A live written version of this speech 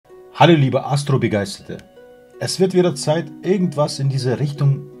Hallo liebe Astrobegeisterte, es wird wieder Zeit, irgendwas in diese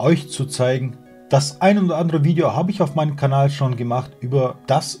Richtung euch zu zeigen. Das ein oder andere Video habe ich auf meinem Kanal schon gemacht über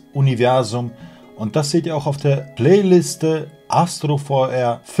das Universum und das seht ihr auch auf der Playliste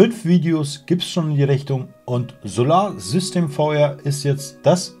AstroVR. 5 Videos gibt es schon in die Richtung und Sonnensystem VR ist jetzt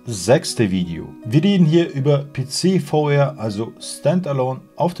das 6. Video. Wir reden hier über PCVR, also Standalone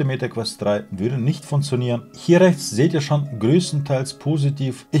auf der MetaQuest 3, würde nicht funktionieren. Hier rechts seht ihr schon größtenteils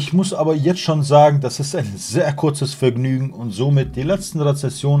positiv. Ich muss aber jetzt schon sagen, das ist ein sehr kurzes Vergnügen und somit die letzten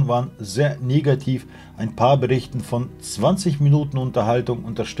Rezensionen waren sehr negativ. Ein paar berichten von 20 Minuten Unterhaltung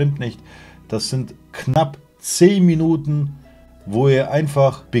und das stimmt nicht. Das sind knapp 10 Minuten, wo ihr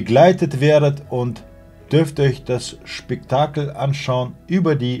einfach begleitet werdet und dürft euch das Spektakel anschauen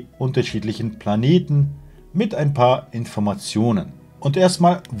über die unterschiedlichen Planeten mit ein paar Informationen. Und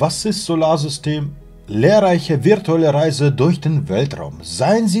erstmal, was ist Solarsystem? Lehrreiche virtuelle Reise durch den Weltraum.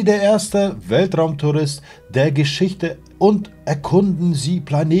 Seien Sie der erste Weltraumtourist der Geschichte und erkunden Sie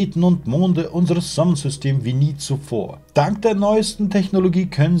Planeten und Monde unseres Sonnensystems wie nie zuvor. Dank der neuesten Technologie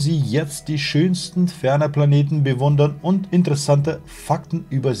können Sie jetzt die schönsten fernen Planeten bewundern und interessante Fakten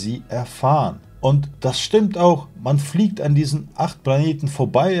über sie erfahren. Und das stimmt auch, man fliegt an diesen 8 Planeten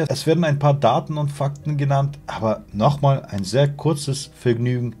vorbei. Es werden ein paar Daten und Fakten genannt, aber nochmal ein sehr kurzes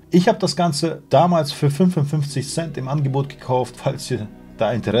Vergnügen. Ich habe das Ganze damals für 55 Cent im Angebot gekauft. Falls ihr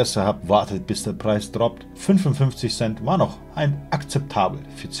da Interesse habt, wartet bis der Preis droppt. 55 Cent war noch ein akzeptabel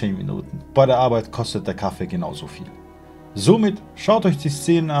für 10 Minuten. Bei der Arbeit kostet der Kaffee genauso viel. Somit schaut euch die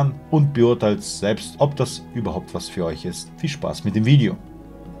Szenen an und beurteilt selbst, ob das überhaupt was für euch ist. Viel Spaß mit dem Video.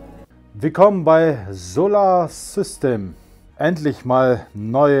 Willkommen bei Solarsystem. Endlich mal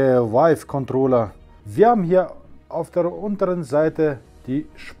neue Vive-Controller. Wir haben hier auf der unteren Seite die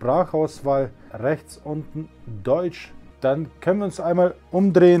Sprachauswahl, rechts unten Deutsch. Dann können wir uns einmal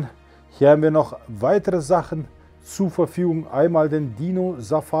umdrehen. Hier haben wir noch weitere Sachen zur Verfügung. Einmal den Dino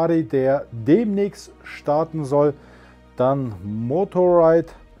Safari, der demnächst starten soll. Dann Motorride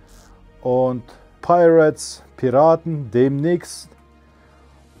und Pirates, Piraten demnächst.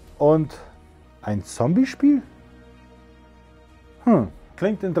 Und ein Zombie-Spiel?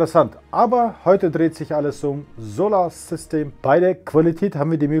 Klingt interessant. Aber heute dreht sich alles um Solarsystem. Bei der Qualität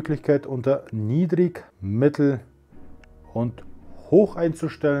haben wir die Möglichkeit unter niedrig, mittel und hoch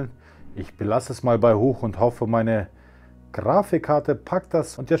einzustellen. Ich belasse es mal bei hoch und hoffe, meine Grafikkarte packt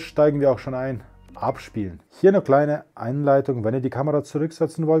das. Und jetzt steigen wir auch schon ein. Abspielen. Hier eine kleine Einleitung. Wenn ihr die Kamera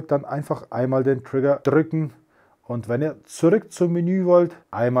zurücksetzen wollt, dann einfach einmal den Trigger drücken. Und wenn ihr zurück zum Menü wollt,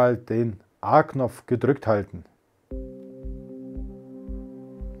 einmal den A-Knopf gedrückt halten.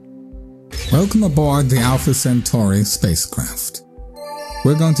 Welcome aboard the Alpha Centauri spacecraft.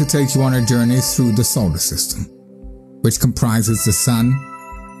 We're going to take you on a journey through the solar system, which comprises the Sun,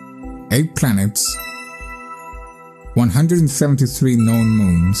 8 planets, 173 known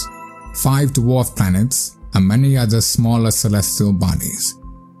moons, 5 dwarf planets, and many other smaller celestial bodies.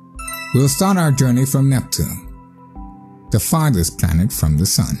 We'll start our journey from Neptune, the farthest planet from the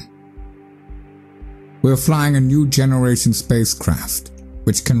Sun. We're flying a new generation spacecraft,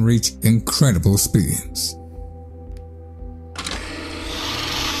 which can reach incredible speeds.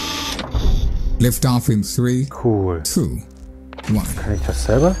 Lift off in 3, Cool. 2, 1. Kann ich das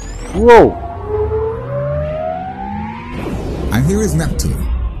selber? Wow! And here is Neptune,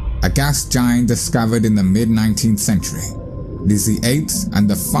 a gas giant discovered in the mid-19th century. It is the 8th and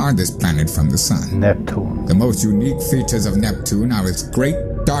the farthest planet from the Sun. Neptune. The most unique features of Neptune are its great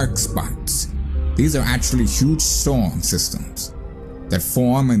dark spots. These are actually huge storm systems that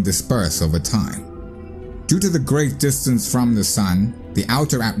form and disperse over time. Due to the great distance from the Sun, the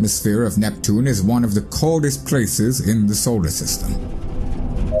outer atmosphere of Neptune is one of the coldest places in the solar system.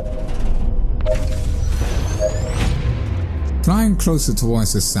 Flying closer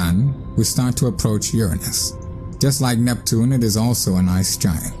towards the Sun, we start to approach Uranus. Just like Neptune, it is also an ice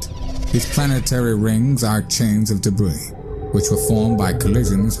giant. These planetary rings are chains of debris, which were formed by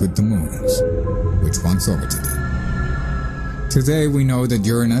collisions with the moons, which once orbited it. Today we know that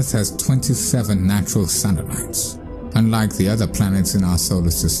Uranus has 27 natural satellites. Unlike the other planets in our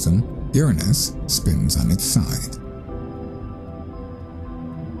solar system, Uranus spins on its side.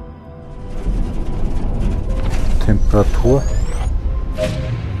 Temperatur.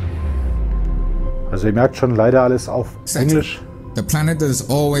 Also ihr merkt schon, leider alles auf Englisch. The planet that has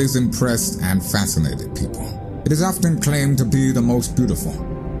always impressed and fascinated people. It is often claimed to be the most beautiful.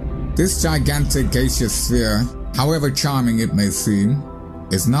 This gigantic gaseous sphere, however charming it may seem,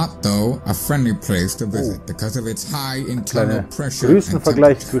 is not though a friendly place to visit because of its high internal pressure and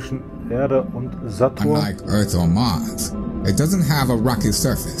Größenvergleich temperature. zwischen Erde und Saturn. Unlike Earth or Mars, it doesn't have a rocky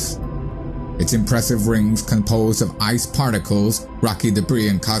surface. Its impressive rings composed of ice particles, rocky debris,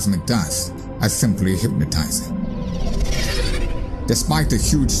 and cosmic dust are simply hypnotizing. Despite the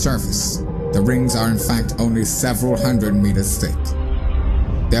huge surface, the rings are in fact only several hundred meters thick.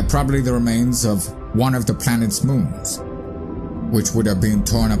 They are probably the remains of one of the planet's moons, which would have been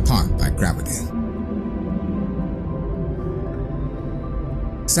torn apart by gravity.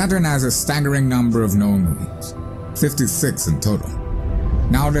 Saturn has a staggering number of known moons, 56 in total.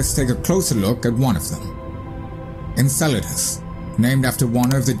 Now let's take a closer look at one of them. Enceladus, named after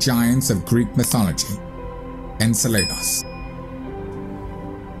one of the giants of Greek mythology, Enceladus.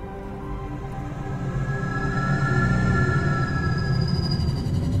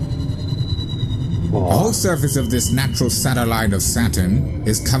 The whole surface of this natural satellite of Saturn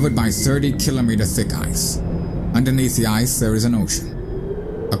is covered by 30-kilometer thick ice. Underneath the ice there is an ocean.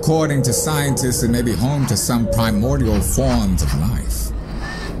 According to scientists, it may be home to some primordial forms of life.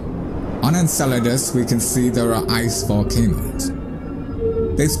 On Enceladus, we can see there are ice volcanoes.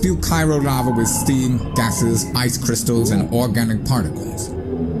 They spew chiral lava with steam, gases, ice crystals, and organic particles.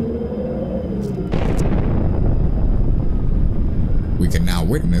 We can now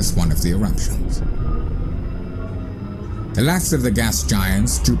witness one of the eruptions. The last of the gas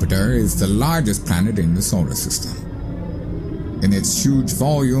giants, Jupiter, is the largest planet in the solar system. In its huge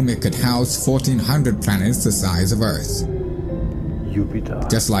volume, it could house 1,400 planets the size of Earth. Jupiter.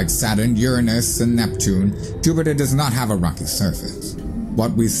 Just like Saturn, Uranus, and Neptune, Jupiter does not have a rocky surface.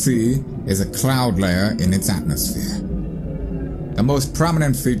 What we see is a cloud layer in its atmosphere. The most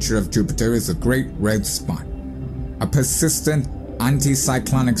prominent feature of Jupiter is the Great Red Spot, a persistent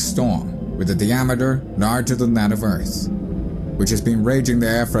anticyclonic storm with a diameter larger than that of Earth, which has been raging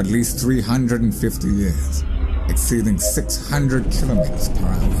there for at least 350 years, exceeding 600 kilometers per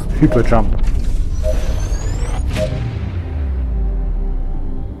hour. Hyper jump.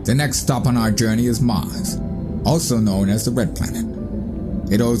 The next stop on our journey is Mars, also known as the Red Planet.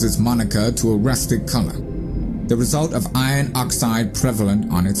 It owes its moniker to a rustic color, the result of iron oxide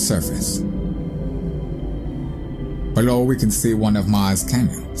prevalent on its surface. Below we can see one of Mars'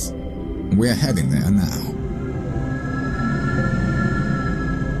 canyons. We're heading there now.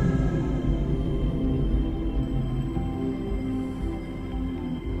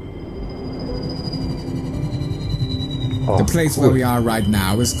 The place where we are right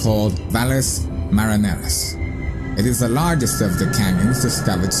now is called Valles Marineris. It is the largest of the canyons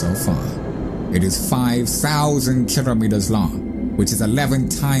discovered so far. It is 5,000 kilometers long, which is 11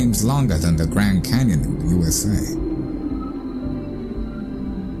 times longer than the Grand Canyon in the USA.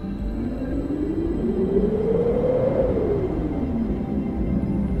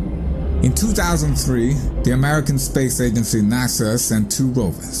 In 2003, the American space agency NASA sent 2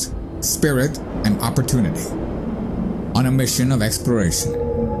 rovers, Spirit and Opportunity, on a mission of exploration.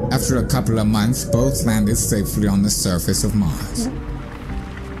 After a couple of months, both landed safely on the surface of Mars.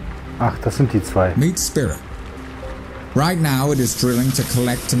 Ach, das sind die zwei. Meet Spirit. Right now it is drilling to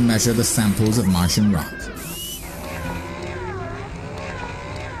collect and measure the samples of Martian rock.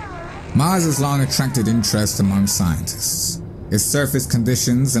 Mars has long attracted interest among scientists. Its surface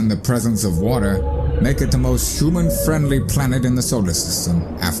conditions and the presence of water make it the most human-friendly planet in the solar system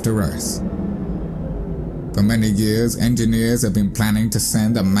after Earth. For many years, engineers have been planning to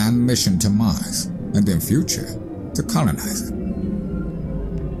send a manned mission to Mars, and in future, to colonize it.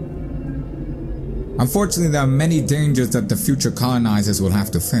 Unfortunately, there are many dangers that the future colonizers will have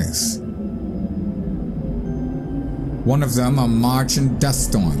to face. One of them are Martian dust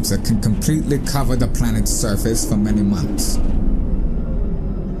storms that can completely cover the planet's surface for many months.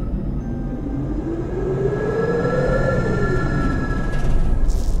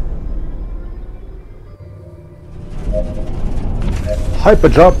 Hyper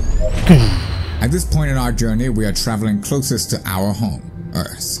jump. At this point in our journey, we are traveling closest to our home,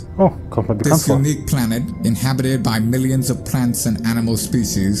 Earth. Oh, kommt mir bekannt This vor. unique planet, inhabited by millions of plants and animal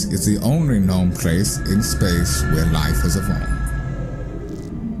species, is the only known place in space where life has evolved.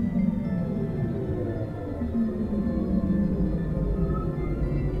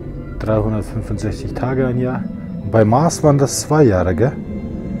 ...365 Tage ein Jahr. Und bei Mars waren das 2 Jahre, gell?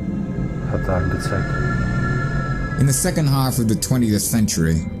 Hat er angezeigt. In the second half of the 20th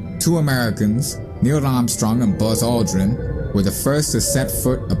century, 2 Americans, Neil Armstrong and Buzz Aldrin, were the first to set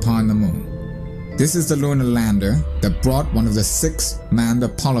foot upon the moon. This is the lunar lander that brought one of the 6 manned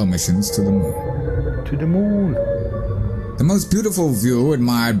Apollo missions to the moon. To the moon. The most beautiful view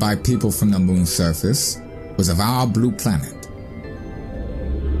admired by people from the moon's surface was of our blue planet.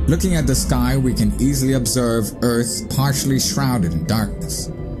 Looking at the sky, we can easily observe Earth partially shrouded in darkness.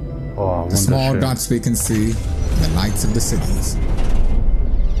 Oh, The small wunderschön. dots we can see are the lights of the cities.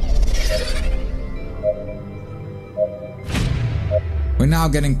 now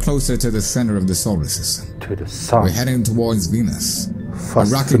getting closer to the center of the solar system. To the sun. We're heading towards Venus, a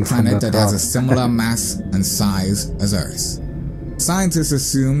Fast rocky planet that has a 500 similar mass and size as Earth. Scientists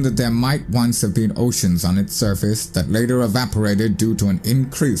assume that there might once have been oceans on its surface that later evaporated due to an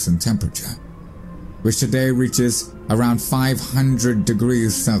increase in temperature, which today reaches around 500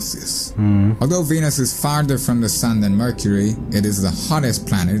 degrees Celsius. Although Venus is farther from the Sun than Mercury, it is the hottest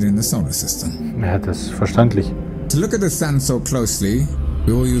planet in the solar system. Ja, das ist verständlich. To look at the Sun so closely,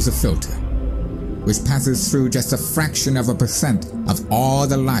 we will use a filter, which passes through just a fraction of a percent of all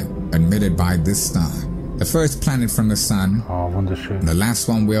the light emitted by this star. The first planet from the Sun, Oh, wunderschön. and the last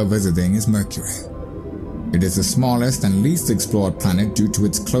one we are visiting, is Mercury. It is the smallest and least explored planet due to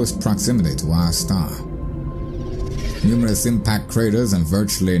its close proximity to our star. Numerous impact craters and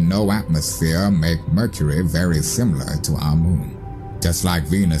virtually no atmosphere make Mercury very similar to our moon. Just like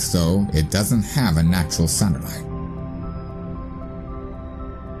Venus, though, it doesn't have a natural satellite.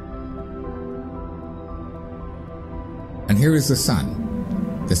 And here is the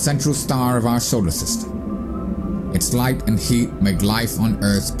Sun, the central star of our solar system. Its light and heat make life on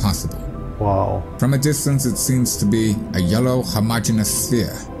Earth possible. Wow. From a distance, it seems to be a yellow homogeneous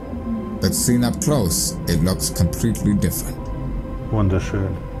sphere, but seen up close, it looks completely different.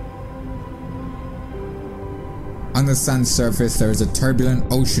 Wunderschön. On the Sun's surface, there is a turbulent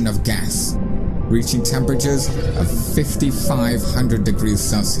ocean of gas, reaching temperatures of 5,500 degrees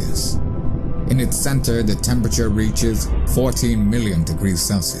Celsius. In its center, the temperature reaches 14 million degrees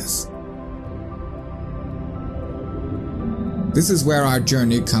Celsius. This is where our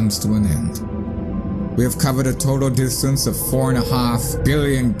journey comes to an end. We have covered a total distance of 4.5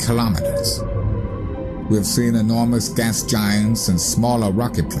 billion kilometers. We have seen enormous gas giants and smaller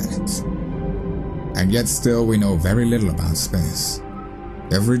rocky planets. And yet still we know very little about space.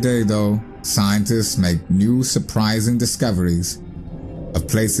 Every day, though, scientists make new surprising discoveries of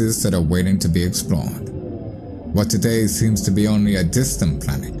places that are waiting to be explored. What today seems to be only a distant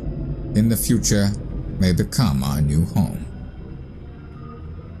planet, in the future may become our new home.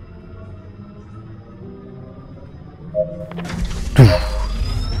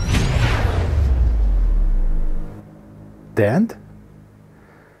 The End?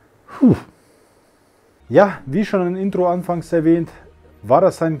 Puh. Ja, wie schon im Intro anfangs erwähnt, war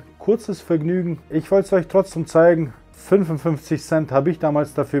das ein kurzes Vergnügen. Ich wollte es euch trotzdem zeigen. 55 Cent habe ich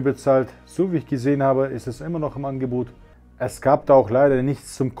damals dafür bezahlt. So wie ich gesehen habe, ist es immer noch im Angebot. Es gab da auch leider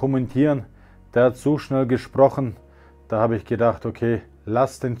nichts zum Kommentieren. Der hat so schnell gesprochen. Da habe ich gedacht, okay,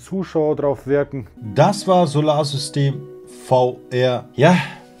 lass den Zuschauer drauf wirken. Das war Solarsystem VR. Ja,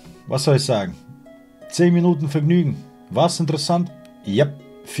 was soll ich sagen? 10 Minuten Vergnügen. War's interessant? Ja.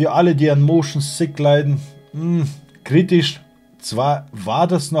 Für alle, die an Motion Sick leiden, kritisch. Zwar war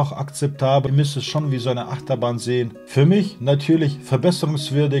das noch akzeptabel, ihr müsst es schon wie so eine Achterbahn sehen. Für mich natürlich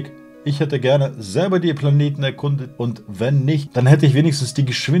verbesserungswürdig. Ich hätte gerne selber die Planeten erkundet und wenn nicht, dann hätte ich wenigstens die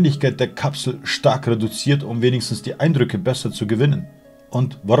Geschwindigkeit der Kapsel stark reduziert, um wenigstens die Eindrücke besser zu gewinnen.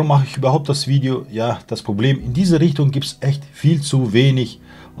 Und warum mache ich überhaupt das Video? Ja, das Problem, in diese Richtung gibt es echt viel zu wenig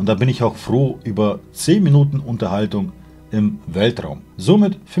und da bin ich auch froh über 10 Minuten Unterhaltung im Weltraum.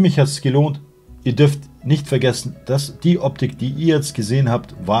 Somit, für mich hat es gelohnt. Ihr dürft nicht vergessen, dass die Optik, die ihr jetzt gesehen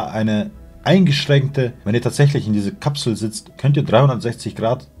habt, war eine eingeschränkte. Wenn ihr tatsächlich in diese Kapsel sitzt, könnt ihr 360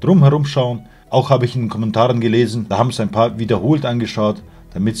 Grad drumherum schauen. Auch habe ich in den Kommentaren gelesen, da haben es ein paar wiederholt angeschaut,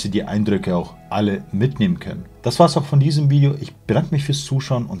 damit sie die Eindrücke auch alle mitnehmen können. Das war es auch von diesem Video. Ich bedanke mich fürs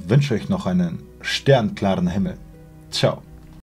Zuschauen und wünsche euch noch einen sternklaren Himmel. Ciao.